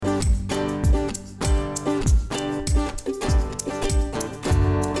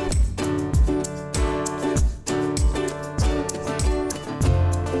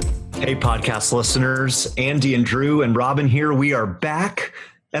Hey, podcast listeners, Andy and Drew and Robin here. We are back.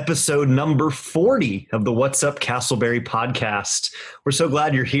 Episode number 40 of the What's Up Castleberry podcast. We're so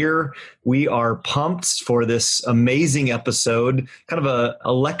glad you're here. We are pumped for this amazing episode, kind of a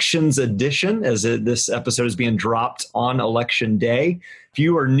elections edition, as this episode is being dropped on election day. If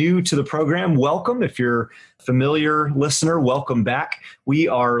you are new to the program, welcome. If you're a familiar listener, welcome back. We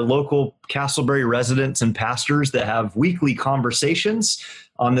are local Castleberry residents and pastors that have weekly conversations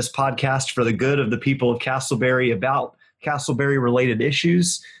on this podcast for the good of the people of Castleberry about Castleberry-related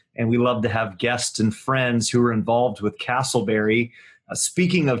issues, and we love to have guests and friends who are involved with Castleberry.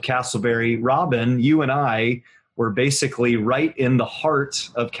 Speaking of Castleberry, Robin, you and I were basically right in the heart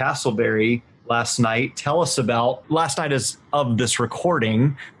of Castleberry last night. Tell us about last night as of this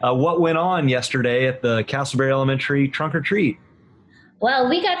recording. What went on yesterday at the Castleberry Elementary Trunk or Treat? Well,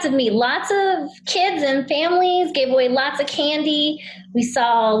 we got to meet lots of kids and families, gave away lots of candy. We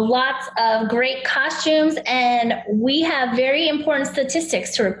saw lots of great costumes, and we have very important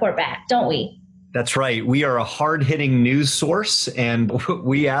statistics to report back, don't we? That's right. We are a hard-hitting news source, and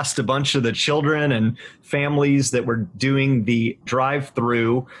we asked a bunch of the children and families that were doing the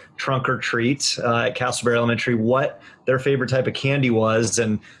drive-through trunk or treat at Castleberry Elementary what their favorite type of candy was,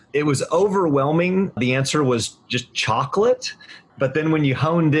 and it was overwhelming. The answer was just chocolate. But then when you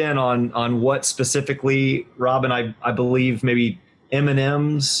honed in on what specifically, Robin, I believe maybe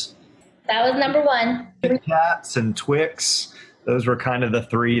M&Ms. That was number one. Kit Kats and Twix. Those were kind of the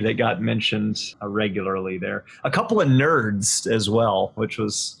three that got mentioned regularly there. A couple of nerds as well, which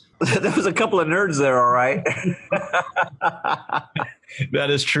was... There was a couple of nerds there, all right. That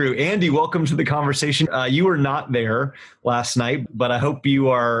is true. Andy, welcome to the conversation. You were not there last night, but I hope you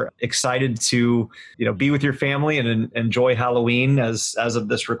are excited to, be with your family and enjoy Halloween as of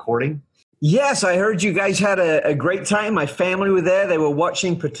this recording. Yes, I heard you guys had a great time. My family were there. They were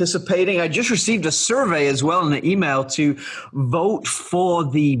watching, participating. I just received a survey as well in an email to vote for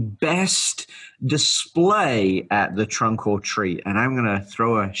the best display at the Trunk or Treat. And I'm going to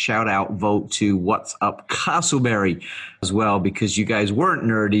throw a shout out vote to What's Up Castleberry as well, because you guys weren't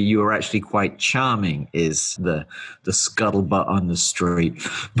nerdy. You were actually quite charming is the scuttlebutt on the street.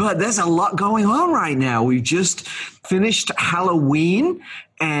 But there's a lot going on right now. We've just finished Halloween.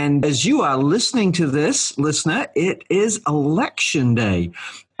 And as you are listening to this, listener, it is Election Day.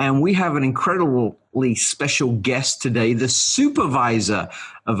 And we have an incredibly special guest today, the supervisor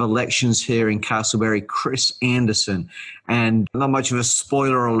of elections here in Castleberry, Chris Anderson. And not much of a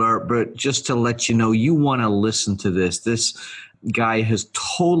spoiler alert, but just to let you know, you want to listen to this. This guy has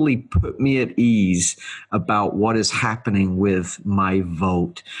totally put me at ease about what is happening with my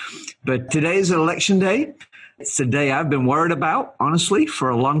vote. But today is Election Day. It's a day I've been worried about, honestly,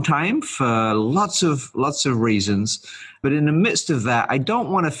 for a long time, for lots of reasons. But in the midst of that, I don't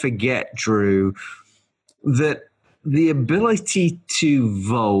want to forget, Drew, that the ability to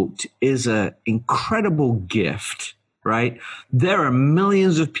vote is an incredible gift, right? There are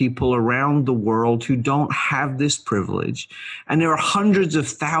millions of people around the world who don't have this privilege. And there are hundreds of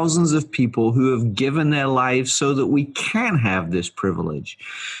thousands of people who have given their lives so that we can have this privilege.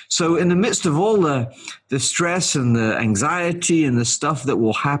 So in the midst of all the stress and the anxiety and the stuff that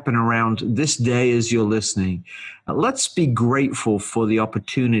will happen around this day as you're listening, let's be grateful for the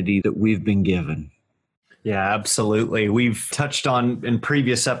opportunity that we've been given. Yeah, absolutely. We've touched on in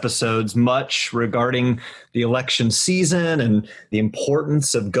previous episodes much regarding the election season and the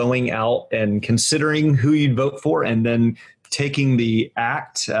importance of going out and considering who you'd vote for and then taking the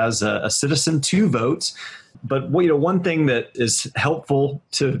act as a citizen to vote. But one thing that is helpful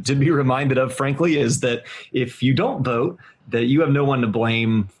to be reminded of, frankly, is that if you don't vote, that you have no one to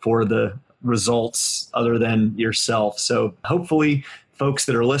blame for the results other than yourself. So hopefully folks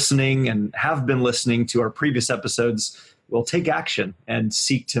that are listening and have been listening to our previous episodes will take action and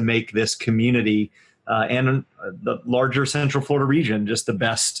seek to make this community and the larger Central Florida region just the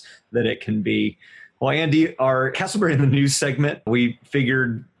best that it can be. Well, Andy, our Castleberry in the News segment, we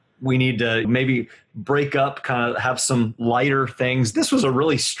figured we need to maybe break up, kind of have some lighter things. This was a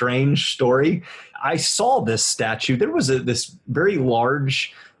really strange story. I saw this statue. There was this very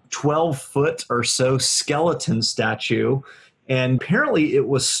large 12-foot or so skeleton statue, and apparently it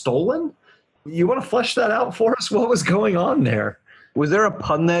was stolen. You want to flesh that out for us? What was going on there? Was there a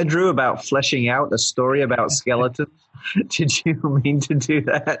pun there, Drew, about fleshing out a story about skeletons? Did you mean to do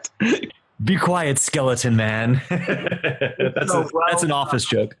that? Be quiet, skeleton man. That's an office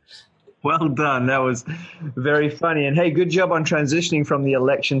joke. Well done. That was very funny. And hey, good job on transitioning from the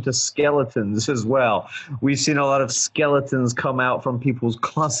election to skeletons as well. We've seen a lot of skeletons come out from people's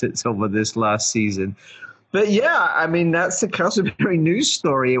closets over this last season. But yeah, I mean, that's the Castleberry news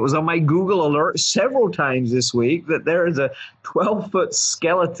story. It was on my Google alert several times this week that there is a 12-foot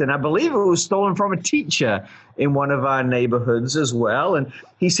skeleton. I believe it was stolen from a teacher in one of our neighborhoods as well. And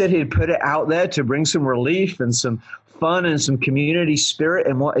he said he'd put it out there to bring some relief and some fun and some community spirit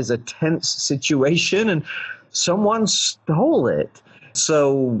in what is a tense situation. And someone stole it.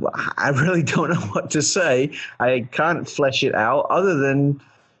 So I really don't know what to say. I can't flesh it out other than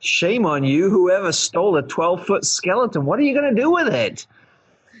shame on you, whoever stole a 12-foot skeleton. What are you going to do with it?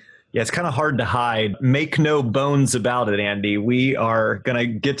 Yeah, it's kind of hard to hide. Make no bones about it, Andy. We are going to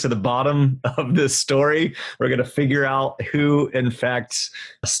get to the bottom of this story. We're going to figure out who, in fact,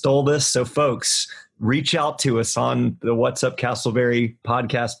 stole this. So, folks, reach out to us on the What's Up Castleberry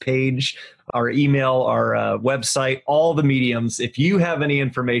podcast page, our email, our website, all the mediums. If you have any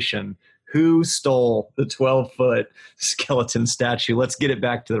information, who stole the 12-foot skeleton statue? Let's get it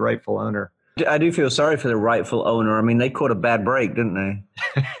back to the rightful owner. I do feel sorry for the rightful owner. I mean, they caught a bad break, didn't they?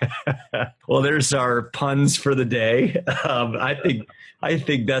 Well, there's our puns for the day. I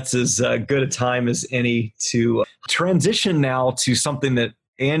think that's as good a time as any to transition now to something that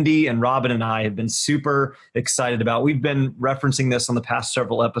Andy and Robin and I have been super excited about. We've been referencing this on the past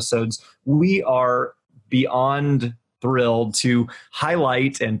several episodes. We are beyond thrilled to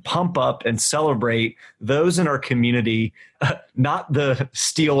highlight and pump up and celebrate those in our community, not the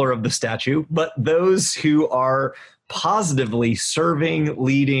stealer of the statue, but those who are positively serving,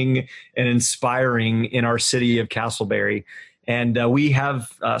 leading, and inspiring in our city of Castleberry. And we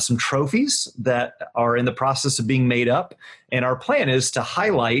have some trophies that are in the process of being made up. And our plan is to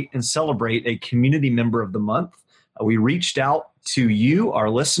highlight and celebrate a community member of the month. We reached out to you, our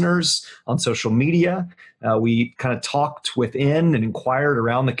listeners, on social media. We kind of talked within and inquired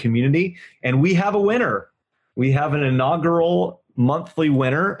around the community, and we have a winner. We have an inaugural monthly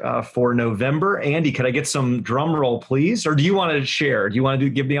winner for November. Andy, could I get some drum roll, please? Or do you want to share? Do you want to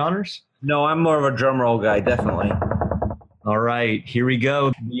give the honors? No, I'm more of a drum roll guy, definitely. All right, here we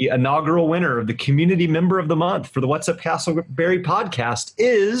go. The inaugural winner of the Community Member of the Month for the What's Up Castleberry podcast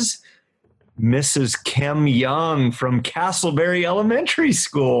is Mrs. Kim Young from Castleberry Elementary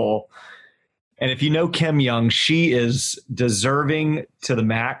School. And if you know Kim Young, she is deserving to the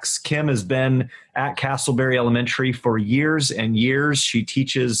max. Kim has been at Castleberry Elementary for years and years. She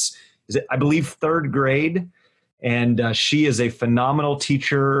teaches, I believe, third grade. And she is a phenomenal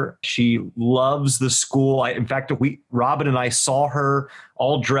teacher. She loves the school. In fact, Robin and I saw her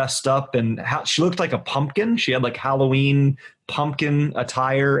all dressed up, and she looked like a pumpkin. She had like Halloween pumpkin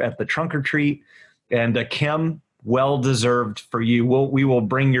attire at the trunk or treat. And Kim, well deserved for you. We will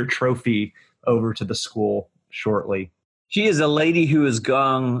bring your trophy over to the school shortly. She is a lady who has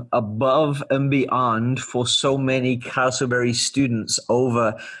gone above and beyond for so many Castleberry students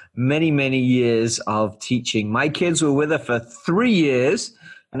over many, many years of teaching. My kids were with her for 3 years,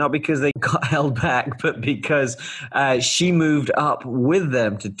 not because they got held back, but because she moved up with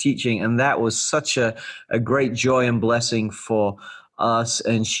them to teaching. And that was such a great joy and blessing for us.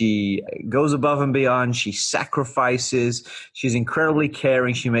 And she goes above and beyond. She sacrifices. She's incredibly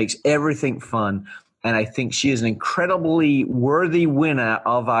caring. She makes everything fun. And I think she is an incredibly worthy winner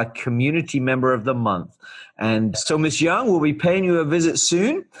of our Community Member of the Month. And so, Miss Young, we'll be paying you a visit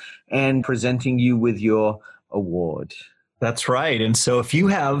soon and presenting you with your award. That's right. And so if you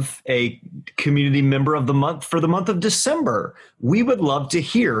have a Community Member of the Month for the month of December, we would love to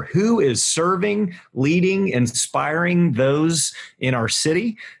hear who is serving, leading, inspiring those in our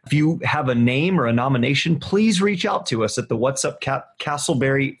city. If you have a name or a nomination, please reach out to us at the What's Up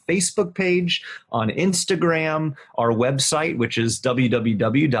Castleberry Facebook page, on Instagram, our website, which is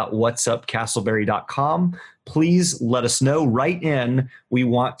www.whatsupcastleberry.com. Please let us know. Write in. We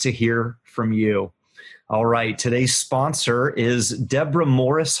want to hear from you. All right, today's sponsor is Deborah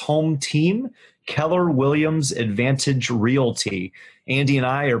Morris Home Team, Keller Williams Advantage Realty. Andy and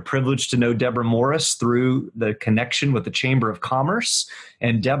I are privileged to know Deborah Morris through the connection with the Chamber of Commerce.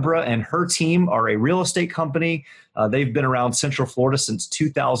 And Deborah and her team are a real estate company. They've been around Central Florida since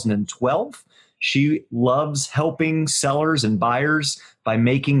 2012. She loves helping sellers and buyers by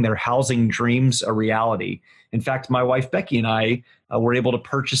making their housing dreams a reality. In fact, my wife Becky and I were able to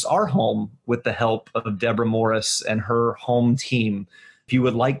purchase our home with the help of Deborah Morris and her home team. If you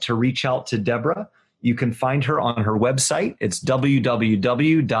would like to reach out to Deborah, you can find her on her website. It's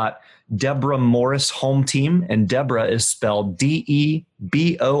www.deborahmorrishometeam, and Deborah is spelled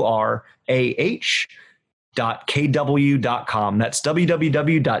DEBORAH.KW.com. That's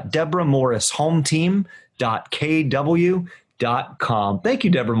www.deborahmorrishometeam.KW.com. Thank you,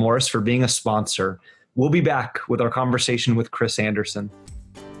 Deborah Morris, for being a sponsor. We'll be back with our conversation with Chris Anderson.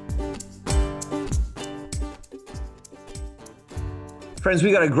 Friends,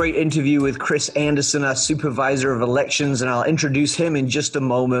 we got a great interview with Chris Anderson, our supervisor of elections, and I'll introduce him in just a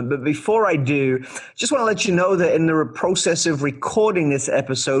moment. But before I do, just want to let you know that in the process of recording this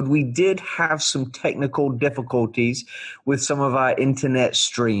episode, we did have some technical difficulties with some of our internet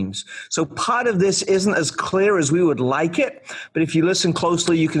streams. So part of this isn't as clear as we would like it, but if you listen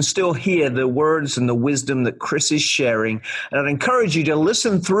closely, you can still hear the words and the wisdom that Chris is sharing. And I'd encourage you to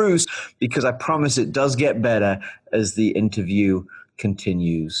listen through, because I promise it does get better as the interview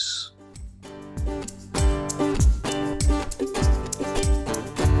continues.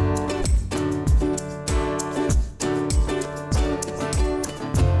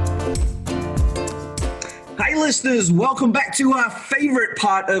 Hi, listeners. Welcome back to our favorite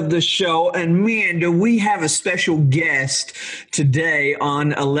part of the show. And man, do we have a special guest today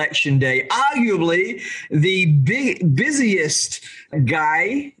on Election Day. Arguably the busiest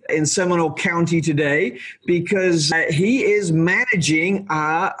guy in Seminole County today, because he is managing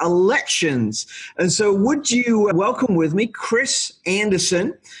our elections. And so would you welcome with me Chris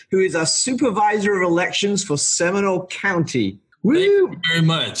Anderson, who is our supervisor of elections for Seminole County. Woo! Thank you very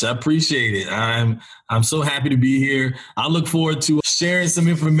much. I appreciate it. I'm so happy to be here. I look forward to sharing some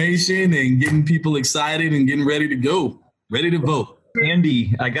information and getting people excited and getting ready to go, ready to vote.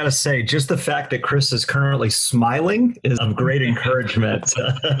 Andy, I got to say, just the fact that Chris is currently smiling is of great encouragement.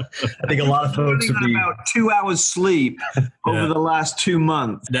 I think a lot of folks would be about 2 hours sleep over the last 2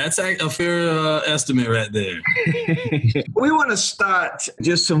 months. That's a fair estimate right there. We want to start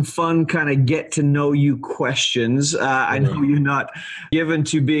just some fun kind of get to know you questions. I know you're not given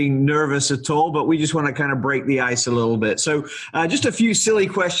to being nervous at all, but we just want to kind of break the ice a little bit. So just a few silly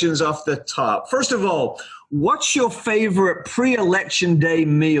questions off the top. First of all, what's your favorite pre-election day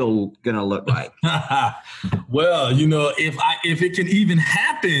meal gonna look like? Well, if it can even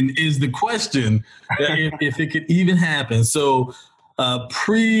happen is the question. if it could even happen. So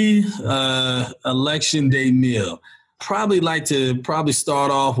pre-election day meal. Probably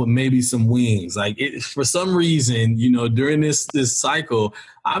start off with maybe some wings. For some reason, during this cycle,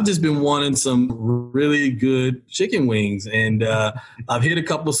 I've just been wanting some really good chicken wings, and I've hit a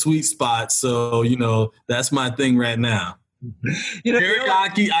couple sweet spots. So that's my thing right now.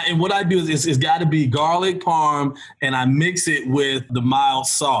 Teriyaki, and what I do is it's got to be garlic parm, and I mix it with the mild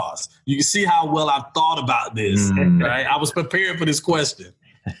sauce. You can see how well I've thought about this. Right? I was prepared for this question.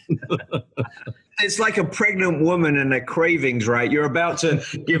 It's like a pregnant woman and their cravings, right? You're about to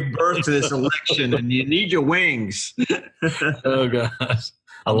give birth to this election and you need your wings. Oh, gosh.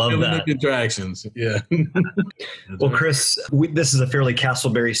 I love that. The contractions. Yeah. Well, Chris, this is a fairly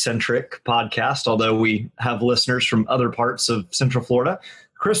Castleberry-centric podcast, although we have listeners from other parts of Central Florida.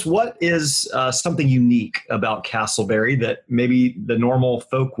 Chris, what is something unique about Castleberry that maybe the normal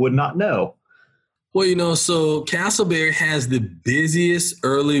folk would not know? Well, so Castleberry has the busiest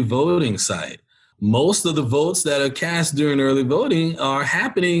early voting site. Most of the votes that are cast during early voting are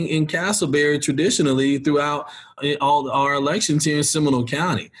happening in Castleberry traditionally throughout all our elections here in Seminole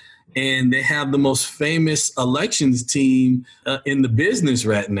County. And they have the most famous elections team in the business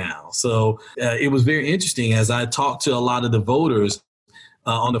right now. So it was very interesting as I talked to a lot of the voters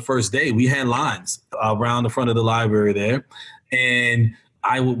on the first day. We had lines around the front of the library there. And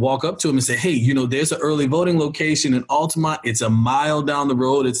I would walk up to them and say, hey, there's an early voting location in Altamont. It's a mile down the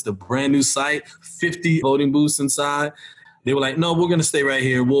road. It's the brand new site, 50 voting booths inside. They were like, no, we're going to stay right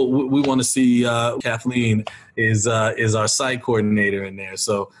here. We want to see Kathleen is our site coordinator in there.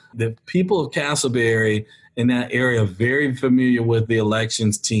 So the people of Castleberry in that area are very familiar with the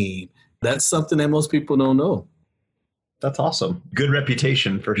elections team. That's something that most people don't know. That's awesome. Good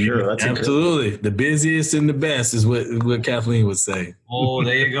reputation for sure. That's absolutely. The busiest and the best is what Kathleen would say. Oh,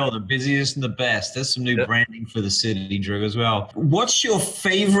 there you go. The busiest and the best. There's some new branding for the city, Drew, as well. What's your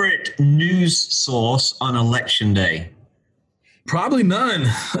favorite news source on election day? Probably none,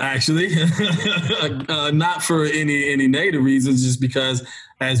 actually. Not for any negative reasons, just because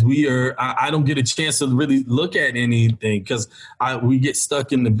as I don't get a chance to really look at anything because we get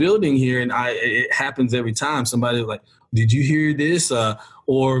stuck in the building here, and it happens every time. Somebody's like, did you hear this?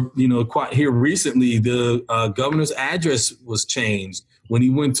 Or quite here recently, the governor's address was changed when he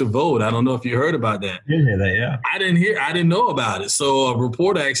went to vote. I don't know if you heard about that. I didn't hear that, yeah. I didn't know about it. So a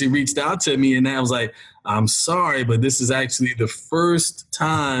reporter actually reached out to me, and I was like, I'm sorry, but this is actually the first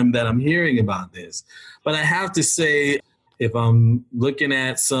time that I'm hearing about this. But I have to say, if I'm looking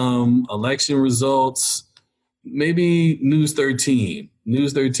at some election results, maybe News 13.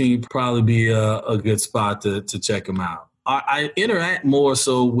 News 13 probably be a good spot to check them out. I interact more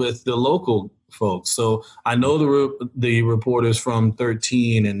so with the local folks. So I know the reporters from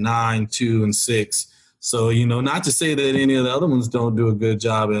 13 and 9, 2, and 6. So, not to say that any of the other ones don't do a good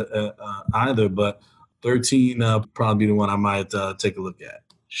job either, but 13 probably the one I might take a look at.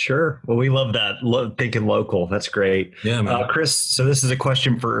 Sure. Well, we love that. Thinking local. That's great. Yeah, man. Chris, so this is a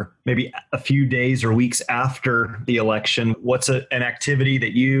question for maybe a few days or weeks after the election. What's an activity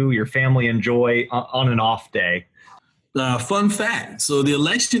that your family enjoy on an off day? Fun fact. So the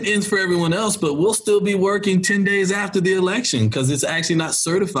election ends for everyone else, but we'll still be working 10 days after the election because it's actually not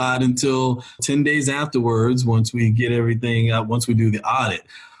certified until 10 days afterwards once we get everything, once we do the audit.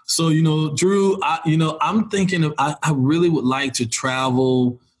 So, Drew, I'm thinking I really would like to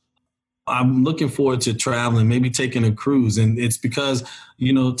travel. I'm looking forward to traveling, maybe taking a cruise. And it's because,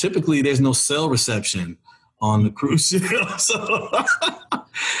 typically there's no cell reception on the cruise ship. So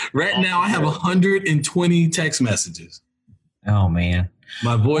right now I have 120 text messages. Oh, man.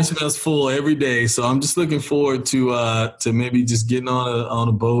 My voicemail's full every day. So I'm just looking forward to maybe just getting on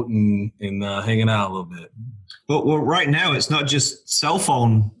a boat and hanging out a little bit. Well, right now it's not just cell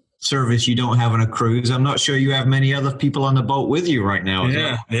phone service you don't have on a cruise. I'm not sure you have many other people on the boat with you right now.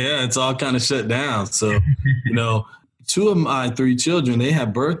 Yeah, it's all kind of shut down. So, two of my 3 children, they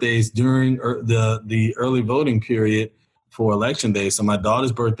have birthdays during the early voting period for election day. So my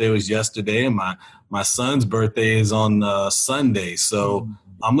daughter's birthday was yesterday, and my son's birthday is on Sunday. So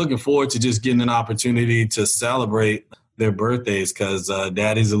I'm looking forward to just getting an opportunity to celebrate their birthdays because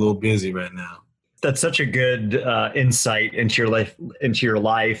Daddy's a little busy right now. That's such a good insight into your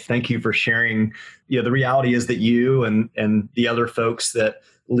life. Thank you for sharing. The reality is that you and the other folks that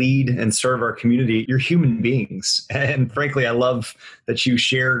lead and serve our community, you're human beings. And frankly, I love that you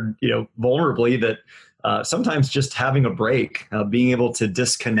shared, vulnerably that sometimes just having a break, being able to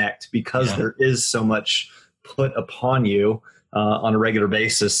disconnect because there is so much put upon you on a regular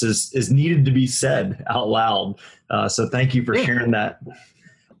basis is needed to be said out loud. So thank you for sharing that.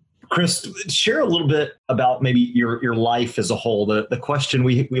 Chris, share a little bit about maybe your life as a whole. The question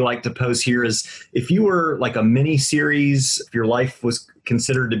we like to pose here is, if you were like a mini series, if your life was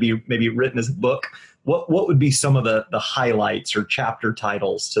considered to be maybe written as a book, what would be some of the highlights or chapter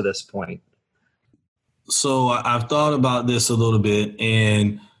titles to this point? So I've thought about this a little bit,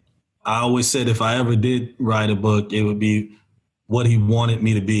 and I always said if I ever did write a book, it would be what he wanted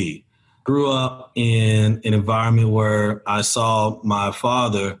me to be. Grew up in an environment where I saw my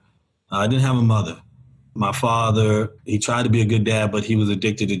father. I didn't have a mother. My father, he tried to be a good dad, but he was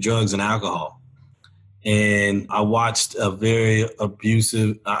addicted to drugs and alcohol. And I watched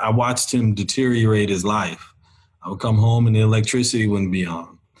I watched him deteriorate his life. I would come home and the electricity wouldn't be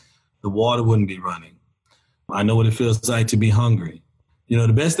on. The water wouldn't be running. I know what it feels like to be hungry.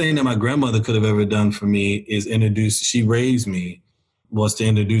 The best thing that my grandmother could have ever done for me is she raised me, was to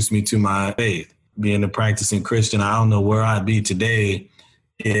introduce me to my faith. Being a practicing Christian, I don't know where I'd be today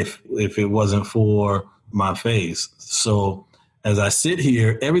if it wasn't for my faith. So as I sit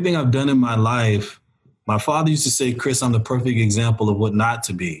here, everything I've done in my life, my father used to say, Chris, I'm the perfect example of what not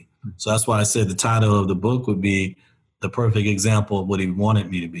to be. So that's why I said the title of the book would be The Perfect Example of What He Wanted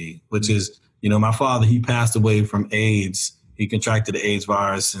Me to Be, which is, my father, he passed away from AIDS. He contracted the AIDS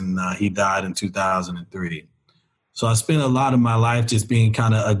virus and he died in 2003. So I spent a lot of my life just being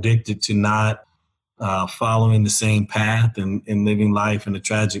kind of addicted to not following the same path and living life in a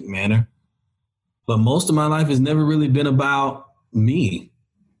tragic manner. But most of my life has never really been about me.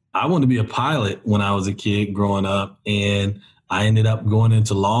 I wanted to be a pilot when I was a kid growing up, and I ended up going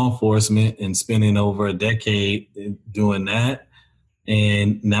into law enforcement and spending over a decade doing that.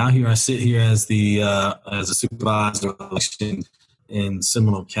 And now here I sit here as a supervisor of elections in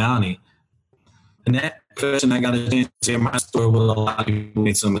Seminole County. And that profession, I got a chance to share my story with a lot of people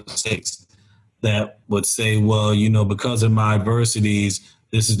made some mistakes that would say, well, because of my adversities,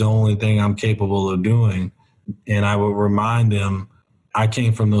 this is the only thing I'm capable of doing. And I would remind them, I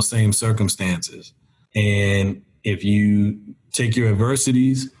came from those same circumstances. And if you take your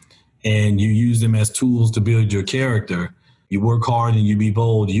adversities and you use them as tools to build your character, you work hard and you be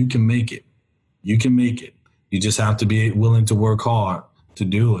bold, you can make it. You can make it. You just have to be willing to work hard to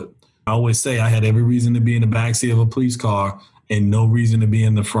do it. I always say I had every reason to be in the backseat of a police car and no reason to be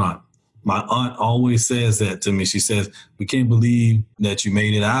in the front. My aunt always says that to me. She says, we can't believe that you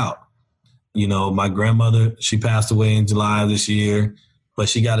made it out. My grandmother, she passed away in July of this year, but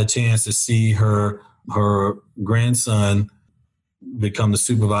she got a chance to see her grandson become the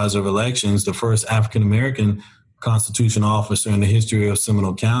supervisor of elections, the first African-American constitutional officer in the history of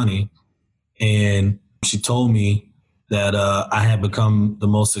Seminole County. And she told me that I had become the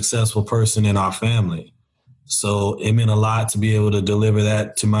most successful person in our family. So it meant a lot to be able to deliver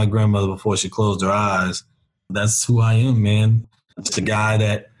that to my grandmother before she closed her eyes. That's who I am, man. It's a guy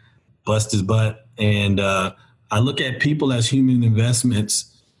that bust his butt. And I look at people as human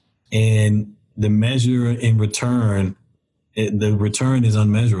investments, and the measure in return, the return is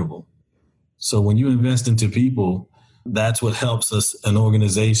unmeasurable. So when you invest into people, that's what helps an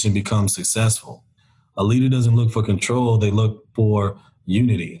organization become successful. A leader doesn't look for control, they look for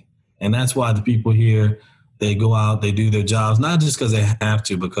unity. And that's why the people here, they go out, they do their jobs, not just because they have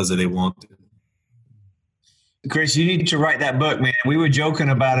to, because they want to. Chris, you need to write that book, man. We were joking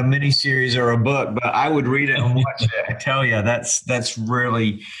about a miniseries or a book, but I would read it and watch it. I tell you, that's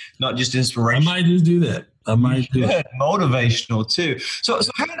really not just inspirational. I might just do that. I might do it. Motivational too. So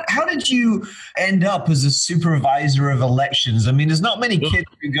how did you end up as a supervisor of elections? I mean, there's not many kids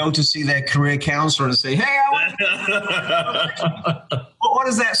who go to see their career counselor and say, "Hey, what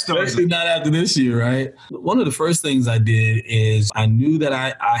is that story?" Especially not after this year, right? One of the first things I did is I knew that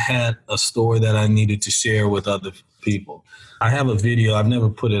I had a story that I needed to share with other people. I have a video. I've never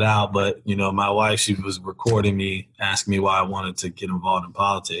put it out, but my wife, she was recording me, asking me why I wanted to get involved in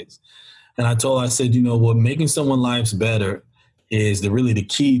politics. And I told her, I said, what making someone's lives better is really the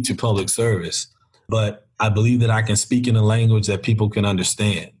key to public service. But I believe that I can speak in a language that people can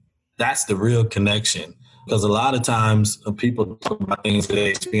understand. That's the real connection. Because a lot of times people talk about things that they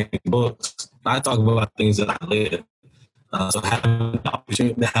experience in books. I talk about things that I live. So having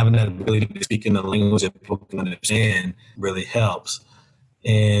that ability to speak in a language that people can understand really helps.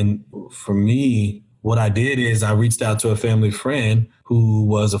 And for me, what I did is I reached out to a family friend who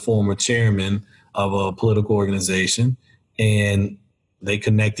was a former chairman of a political organization, and they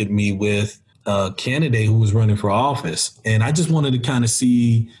connected me with a candidate who was running for office. And I just wanted to kind of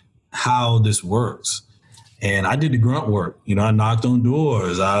see how this works. And I did the grunt work. I knocked on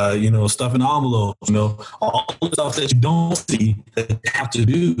doors, stuffing envelopes, all the stuff that you don't see that you have to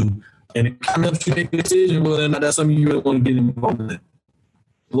do. And it kind of helps you make a decision whether or not that's something you really want to get involved in.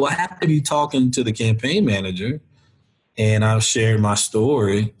 Well, I happened to be talking to the campaign manager, and I shared my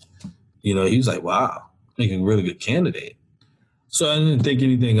story. He was like, "Wow, you're a really good candidate." So I didn't think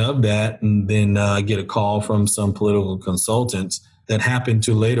anything of that. And then I get a call from some political consultants that happened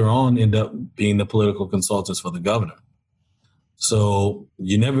to later on end up being the political consultants for the governor. So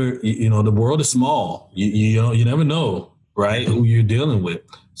you never, the world is small. You never know, right, who you're dealing with.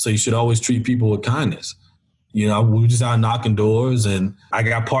 So you should always treat people with kindness. We were just out knocking doors, and I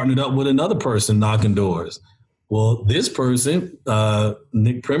got partnered up with another person knocking doors. Well, this person,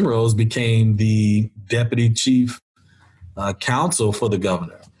 Nick Primrose, became the deputy chief counsel for the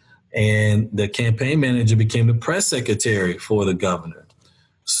governor. And the campaign manager became the press secretary for the governor.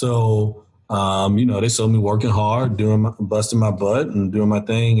 So, they saw me working hard, busting my butt and doing my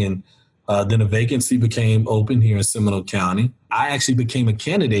thing. And then a vacancy became open here in Seminole County. I actually became a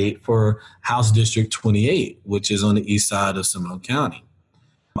candidate for House District 28, which is on the east side of Seminole County.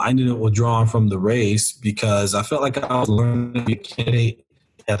 I ended up withdrawing from the race because I felt like I was learning to be a candidate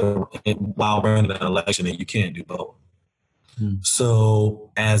while running an election, and you can't do both.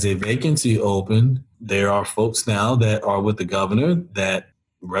 So as a vacancy opened, there are folks now that are with the governor that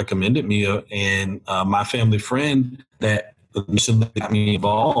recommended me, and my family friend that initially got me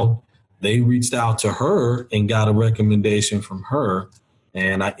involved, they reached out to her and got a recommendation from her.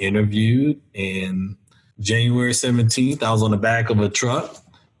 And I interviewed, and January 17th, I was on the back of a truck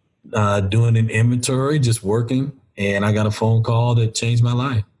doing an inventory, just working, and I got a phone call that changed my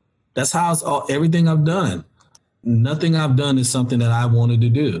life. That's how everything I've done. Nothing I've done is something that I wanted to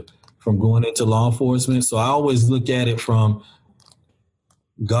do, from going into law enforcement. So I always look at it from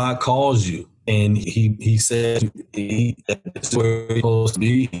God calls you, and he said that's where you're supposed to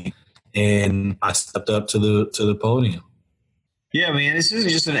be. And I stepped up to the podium. Yeah, man, this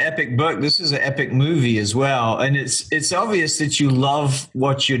isn't just an epic book. This is an epic movie as well. And it's obvious that you love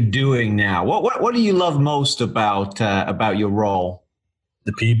what you're doing now. What do you love most about your role?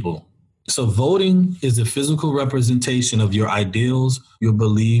 The people. So voting is a physical representation of your ideals, your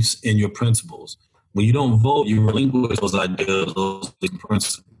beliefs, and your principles. When you don't vote, you relinquish those ideals, those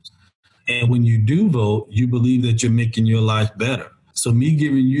principles. And when you do vote, you believe that you're making your life better. So me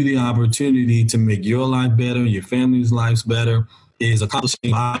giving you the opportunity to make your life better, your family's lives better, is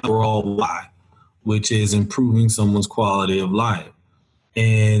accomplishing my overall why, which is improving someone's quality of life.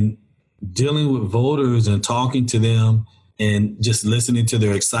 And dealing with voters and talking to them and just listening to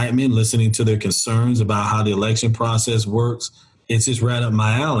their excitement, listening to their concerns about how the election process works, it's just right up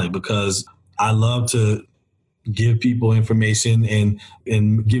my alley, because I love to give people information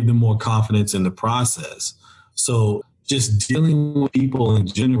and give them more confidence in the process. So just dealing with people in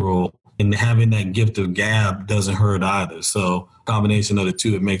general and having that gift of gab doesn't hurt either. So combination of the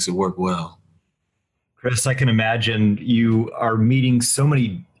two, it makes it work well. Chris, I can imagine you are meeting so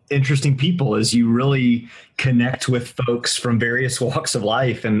many interesting people as you really connect with folks from various walks of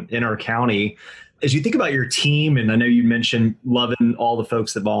life in our county. As you think about your team, and I know you mentioned loving all the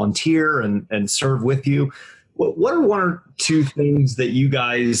folks that volunteer and serve with you, what are one or two things that you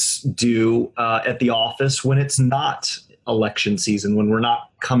guys do at the office when it's not election season, when we're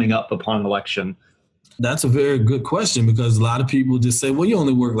not coming up upon an election? That's a very good question, because a lot of people just say, well, you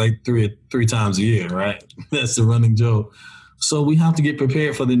only work like three times a year, right? That's the running joke. So we have to get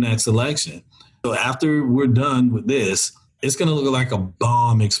prepared for the next election. So after we're done with this, it's going to look like a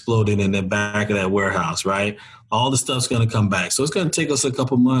bomb exploded in the back of that warehouse, right? All the stuff's going to come back. So it's going to take us a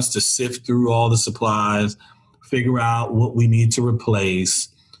couple months to sift through all the supplies, figure out what we need to replace.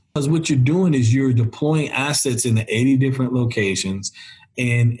 Because what you're doing is you're deploying assets in the 80 different locations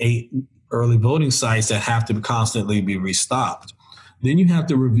and 8 early voting sites that have to constantly be restocked. Then you have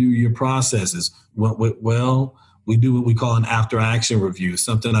to review your processes. Well, we do what we call an after action review, that's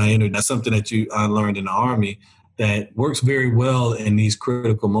something that I learned in the Army that works very well in these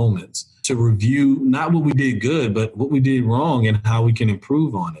critical moments, to review not what we did good, but what we did wrong and how we can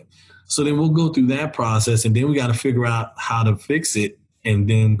improve on it. So then we'll go through that process, and then we got to figure out how to fix it and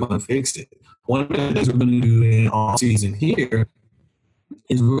then go and fix it. One of the things we're going to do in all season here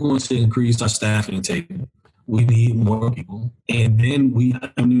is we're going to increase our staffing table. We need more people, and then we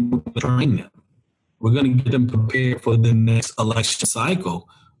have to train them. We're going to get them prepared for the next election cycle,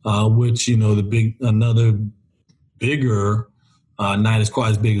 which, another bigger, not as quite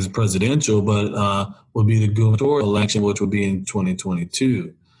as big as presidential, but will be the gubernatorial election, which will be in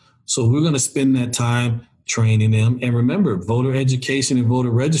 2022. So we're going to spend that time training them. And remember, voter education and voter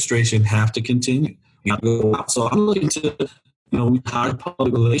registration have to continue. So I'm looking to, we hired a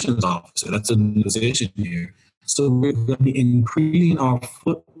public relations officer. That's a new position here. So we're going to be increasing our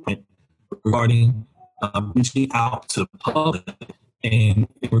footprint regarding reaching out to the public and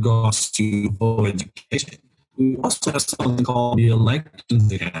in regards to voter education. We also have something called the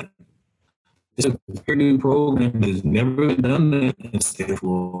Elections Academy. It's a very new program that has never been done in the state of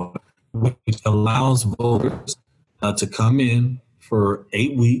Florida, which allows voters to come in for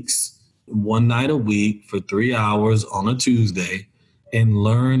 8 weeks, one night a week for 3 hours on a Tuesday, and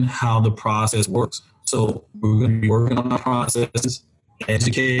learn how the process works. So we're going to be working on our processes,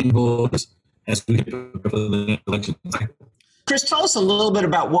 educating voters as we get prepared for the election cycle. Chris, tell us a little bit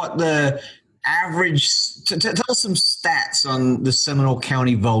about what the average, tell us some stats on the Seminole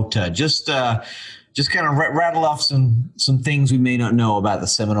County voter. Just kind of rattle off some things we may not know about the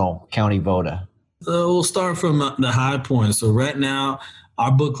Seminole County voter. So we'll start from the high point. So right now,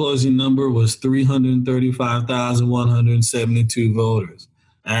 our book closing number was 335,172 voters.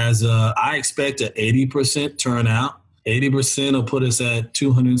 As I expect an 80% turnout. 80% will put us at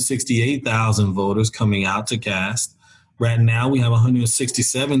 268,000 voters coming out to cast. Right now, we have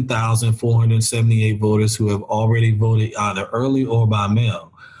 167,478 voters who have already voted either early or by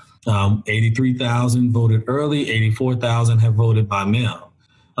mail. 83,000 voted early, 84,000 have voted by mail.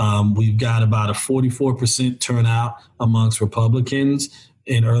 We've got about a 44% turnout amongst Republicans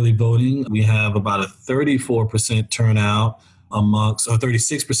in early voting. We have about a 34% turnout amongst, or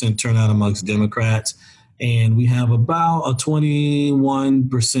 36% turnout amongst Democrats. And we have about a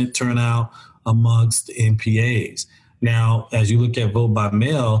 21% turnout amongst NPAs. Now, as you look at vote by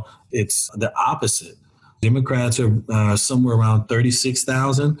mail, it's the opposite. Democrats are somewhere around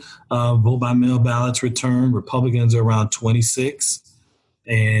 36,000 vote by mail ballots returned. Republicans are around 26,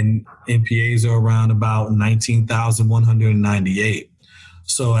 and NPAs are around about 19,198.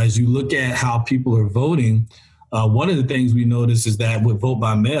 So as you look at how people are voting, one of the things we notice is that with vote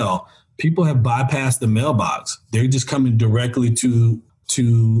by mail, people have bypassed the mailbox. They're just coming directly to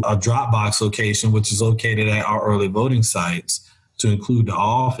a drop box location, which is located at our early voting sites to include the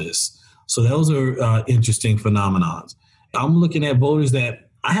office. So those are interesting phenomenons. I'm looking at voters that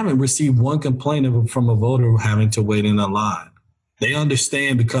I haven't received one complaint from a voter having to wait in a line. They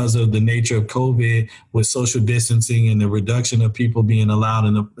understand, because of the nature of COVID with social distancing and the reduction of people being allowed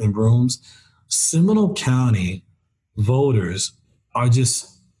in rooms, Seminole County voters are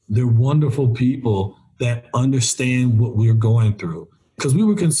they're wonderful people that understand what we're going through. Because we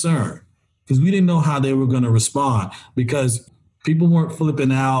were concerned, because we didn't know how they were going to respond, because people weren't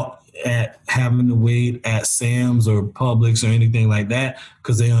flipping out at having to wait at Sam's or Publix or anything like that,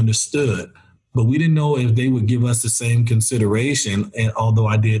 because they understood. But we didn't know if they would give us the same consideration, and although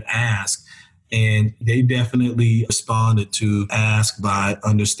I did ask, and they definitely responded to ask by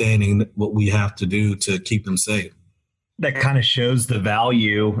understanding what we have to do to keep them safe. That kind of shows the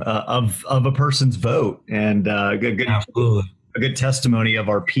value of a person's vote, and Absolutely. A good testimony of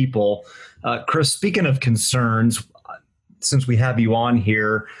our people. Chris, speaking of concerns, since we have you on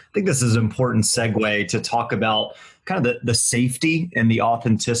here, I think this is an important segue to talk about kind of the safety and the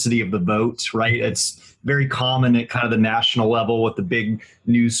authenticity of the vote, right? It's very common at kind of the national level with the big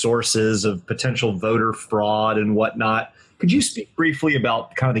news sources of potential voter fraud and whatnot. Could you speak briefly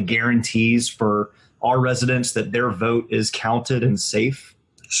about kind of the guarantees for our residents that their vote is counted and safe?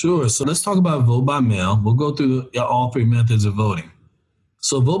 Sure. So let's talk about vote by mail. We'll go through all three methods of voting.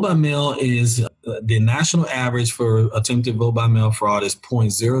 So vote by mail is the national average for attempted vote by mail fraud is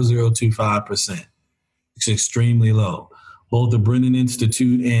 0.0025%. It's extremely low. Both the Brennan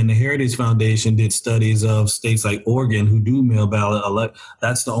Institute and the Heritage Foundation did studies of states like Oregon who do mail ballot.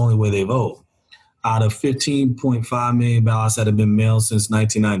 That's the only way they vote. Out of 15.5 million ballots that have been mailed since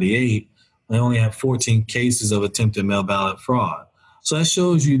 1998, they only have 14 cases of attempted mail ballot fraud. So that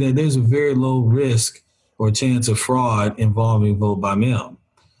shows you that there's a very low risk or chance of fraud involving vote by mail.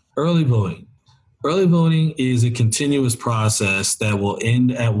 Early voting. Early voting is a continuous process that will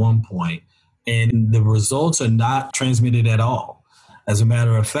end at one point, and the results are not transmitted at all. As a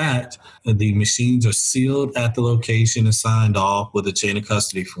matter of fact, the machines are sealed at the location and signed off with a chain of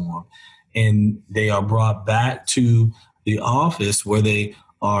custody form, and they are brought back to the office where they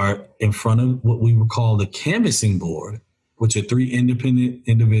are in front of what we would call the canvassing board, which are three independent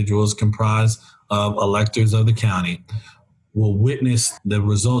individuals comprised of electors of the county, will witness the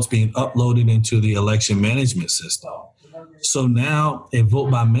results being uploaded into the election management system. So now a vote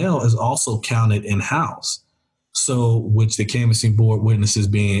by mail is also counted in-house, so which the canvassing board witnesses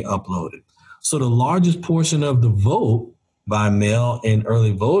being uploaded. So the largest portion of the vote by mail in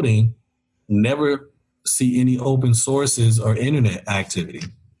early voting never see any open sources or internet activity.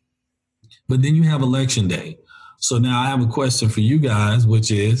 But then you have election day. So now I have a question for you guys,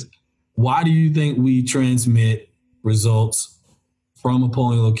 which is, why do you think we transmit results from a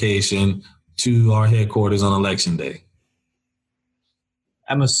polling location to our headquarters on election day?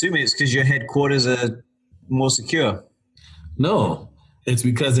 I'm assuming it's because your headquarters are more secure. No, it's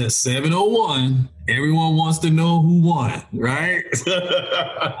because at 7:01, everyone wants to know who won, right?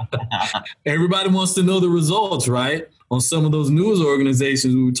 Everybody wants to know the results, right? On some of those news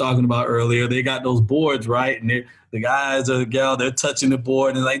organizations we were talking about earlier, they got those boards, right? And the guys or the gal, they're touching the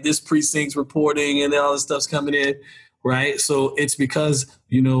board and like this precinct's reporting and all this stuff's coming in, right? So it's because,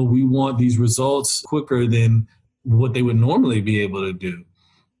 we want these results quicker than what they would normally be able to do.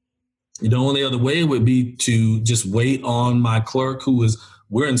 The only other way would be to just wait on my clerk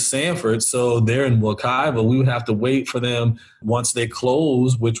we're in Sanford, so they're in Wekiva. We would have to wait for them once they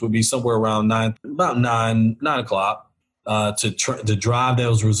close, which would be somewhere around 9 o'clock. To drive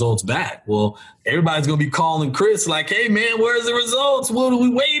those results back. Well, everybody's going to be calling Chris like, hey, man, where's the results? What are we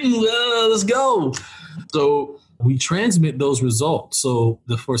waiting? Let's go. So we transmit those results. So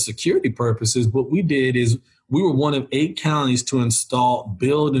for security purposes, what we did is we were one of 8 counties to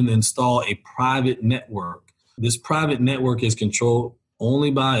build and install a private network. This private network is controlled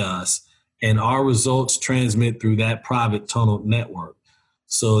only by us, and our results transmit through that private tunnel network.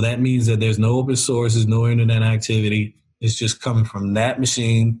 So that means that there's no open sources, no internet activity. It's just coming from that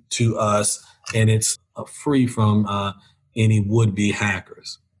machine to us, and it's free from any would-be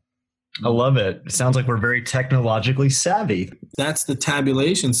hackers. I love it. It sounds like we're very technologically savvy. That's the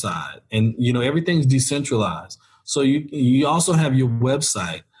tabulation side. And, everything's decentralized. So you also have your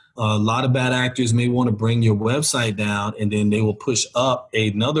website. A lot of bad actors may want to bring your website down, and then they will push up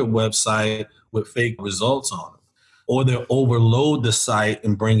another website with fake results on it. Or they'll overload the site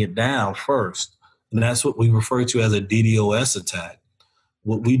and bring it down first. And that's what we refer to as a DDoS attack.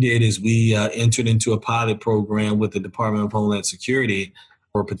 What we did is we entered into a pilot program with the Department of Homeland Security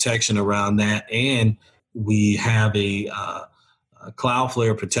for protection around that. And we have a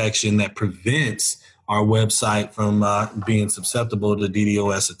Cloudflare protection that prevents our website from being susceptible to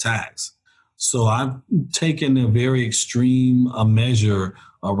DDoS attacks. So I've taken a very extreme measure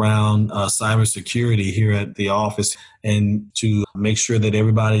around cybersecurity here at the office, and to make sure that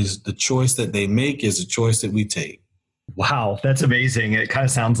the choice that they make is a choice that we take. Wow, that's amazing. It kind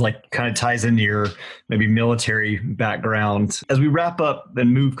of ties into your maybe military background. As we wrap up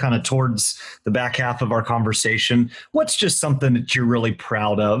and move kind of towards the back half of our conversation, what's just something that you're really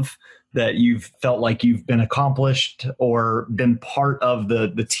proud of that you've felt like you've been accomplished or been part of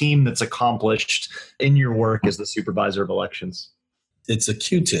the team that's accomplished in your work as the supervisor of elections? It's a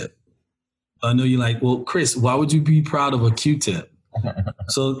Q-tip. I know you're like, well, Chris, why would you be proud of a Q-tip?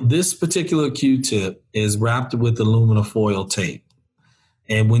 So this particular Q-tip is wrapped with aluminum foil tape.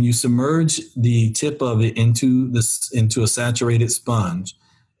 And when you submerge the tip of it into a saturated sponge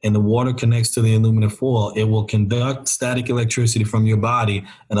and the water connects to the aluminum foil, it will conduct static electricity from your body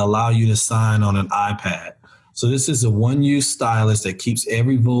and allow you to sign on an iPad. So this is a one-use stylus that keeps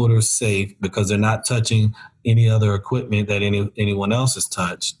every voter safe because they're not touching any other equipment that anyone else has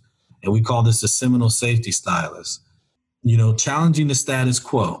touched. And we call this a Seminole safety stylus. Challenging the status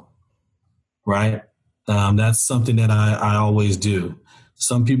quo, right? That's something that I always do.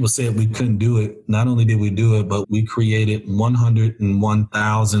 Some people said we couldn't do it. Not only did we do it, but we created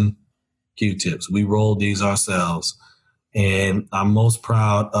 101,000 Q-tips. We rolled these ourselves. And I'm most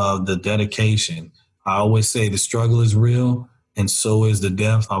proud of the dedication. I always say the struggle is real, and so is the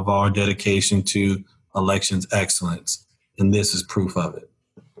depth of our dedication to elections excellence. And this is proof of it.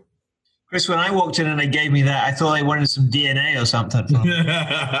 Chris, when I walked in and they gave me that, I thought they wanted some DNA or something.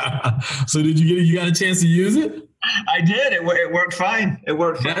 So you got a chance to use it? I did. It worked fine. It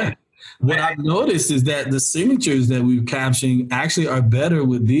worked fine. Yeah. What I've noticed is that the signatures that we're capturing actually are better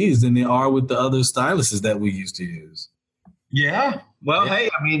with these than they are with the other styluses that we used to use. Yeah. Well, hey,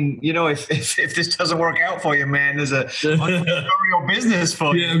 I mean, if this doesn't work out for you, man, there's a entrepreneurial business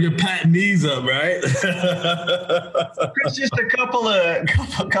for you. Yeah, you're patting these up, right? Chris, just a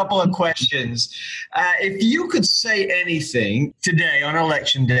couple of questions. If you could say anything today on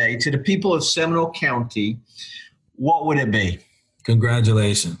Election Day to the people of Seminole County, what would it be?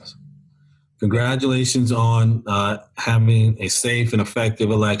 Congratulations. Congratulations on having a safe and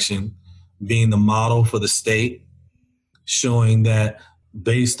effective election, being the model for the state, showing that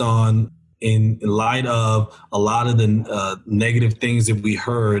based on, in light of a lot of the negative things that we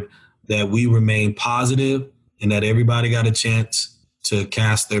heard, that we remain positive and that everybody got a chance to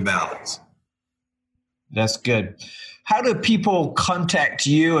cast their ballots. That's good. How do people contact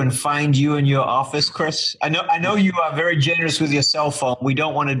you and find you in your office, Chris? I know you are very generous with your cell phone. We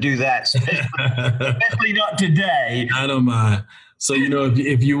don't want to do that, especially not today. I don't mind. So,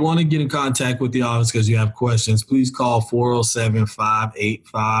 if you want to get in contact with the office because you have questions, please call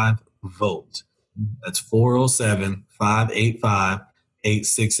 407-585-VOTE. That's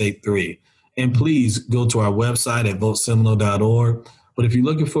 407-585-8683. And please go to our website at voteseminole.org. But if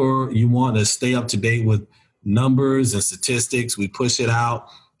you're you want to stay up to date with numbers and statistics, we push it out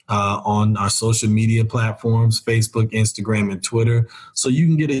on our social media platforms, Facebook, Instagram, and Twitter. So you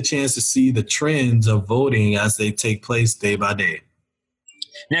can get a chance to see the trends of voting as they take place day by day.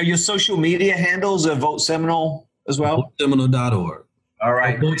 Now, your social media handles are Vote Seminole as well? VoteSeminole.org. All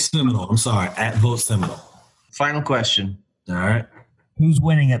right. Vote Seminole. I'm sorry, at Vote Seminole. Final question. All right. Who's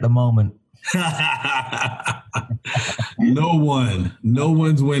winning at the moment? No one. No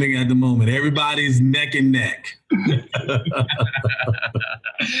one's winning at the moment. Everybody's neck and neck.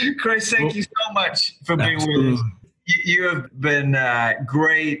 Chris, thank you so much for being with us. You have been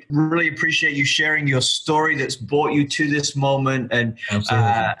great. Really appreciate you sharing your story that's brought you to this moment. And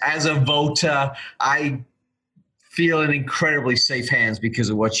as a voter, I feel in incredibly safe hands because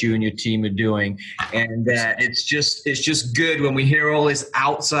of what you and your team are doing. And it's just good when we hear all this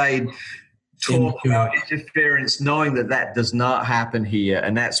outside talk about interference, knowing that does not happen here.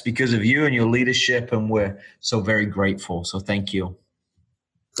 And that's because of you and your leadership. And we're so very grateful. So thank you.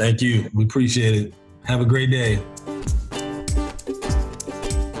 Thank you. We appreciate it. Have a great day.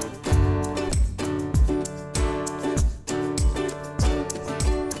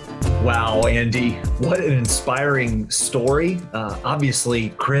 Wow, Andy, what an inspiring story. Obviously,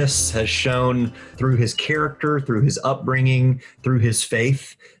 Chris has shown through his character, through his upbringing, through his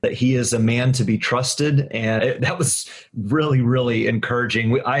faith, that he is a man to be trusted. And that was really, really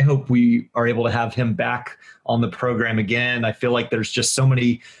encouraging. I hope we are able to have him back on the program again. I feel like there's just so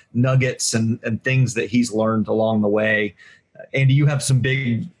many nuggets and things that he's learned along the way. Andy, you have some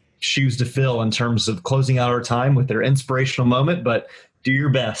big shoes to fill in terms of closing out our time with their inspirational moment, but do your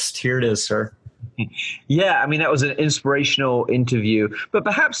best. Here it is, sir. Yeah, I mean, that was an inspirational interview. But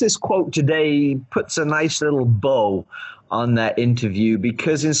perhaps this quote today puts a nice little bow on that interview,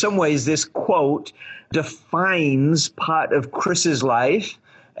 because in some ways this quote defines part of Chris's life.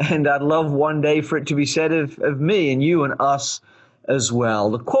 And I'd love one day for it to be said of me and you and us as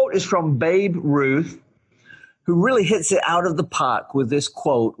well. The quote is from Babe Ruth, who really hits it out of the park with this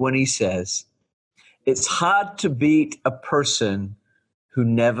quote when he says, "It's hard to beat a person who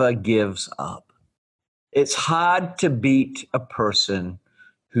never gives up." It's hard to beat a person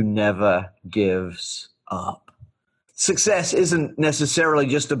who never gives up. Success isn't necessarily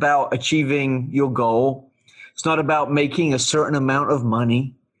just about achieving your goal. It's not about making a certain amount of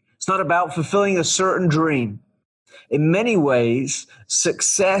money. It's not about fulfilling a certain dream. In many ways,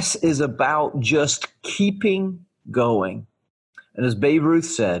 success is about just keeping going. And as Babe Ruth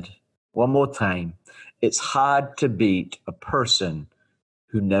said, one more time, it's hard to beat a person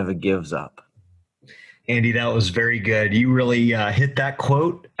who never gives up. Andy, that was very good. You really hit that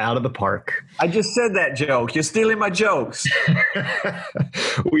quote out of the park. I just said that joke. You're stealing my jokes.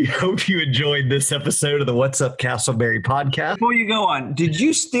 We hope you enjoyed this episode of the What's Up Castleberry podcast. Before you go on, did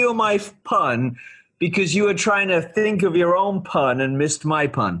you steal my pun because you were trying to think of your own pun and missed my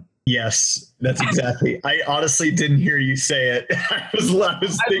pun? Yes, that's exactly. I honestly didn't hear you say it. I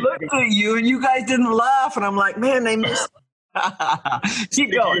looked at you and you guys didn't laugh, and I'm like, man, they missed.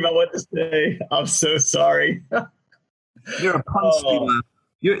 Keep going about what to say. I'm so sorry. You're a pun stealer.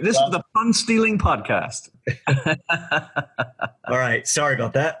 This is the pun stealing podcast. All right, sorry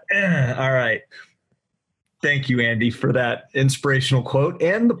about that. All right, thank you, Andy, for that inspirational quote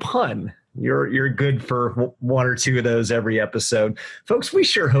and the pun. You're good for one or two of those every episode. Folks, we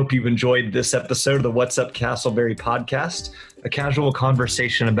sure hope you've enjoyed this episode of the What's Up Castleberry podcast, a casual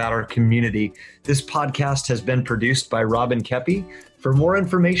conversation about our community. This podcast has been produced by Robin Kepi. For more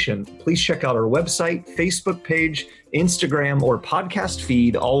information, please check out our website, Facebook page, Instagram, or podcast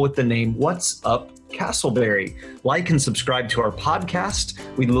feed, all with the name What's Up Castleberry. Like and subscribe to our podcast.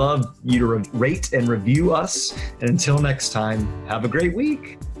 We'd love you to rate and review us. And until next time, have a great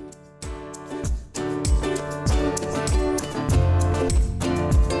week.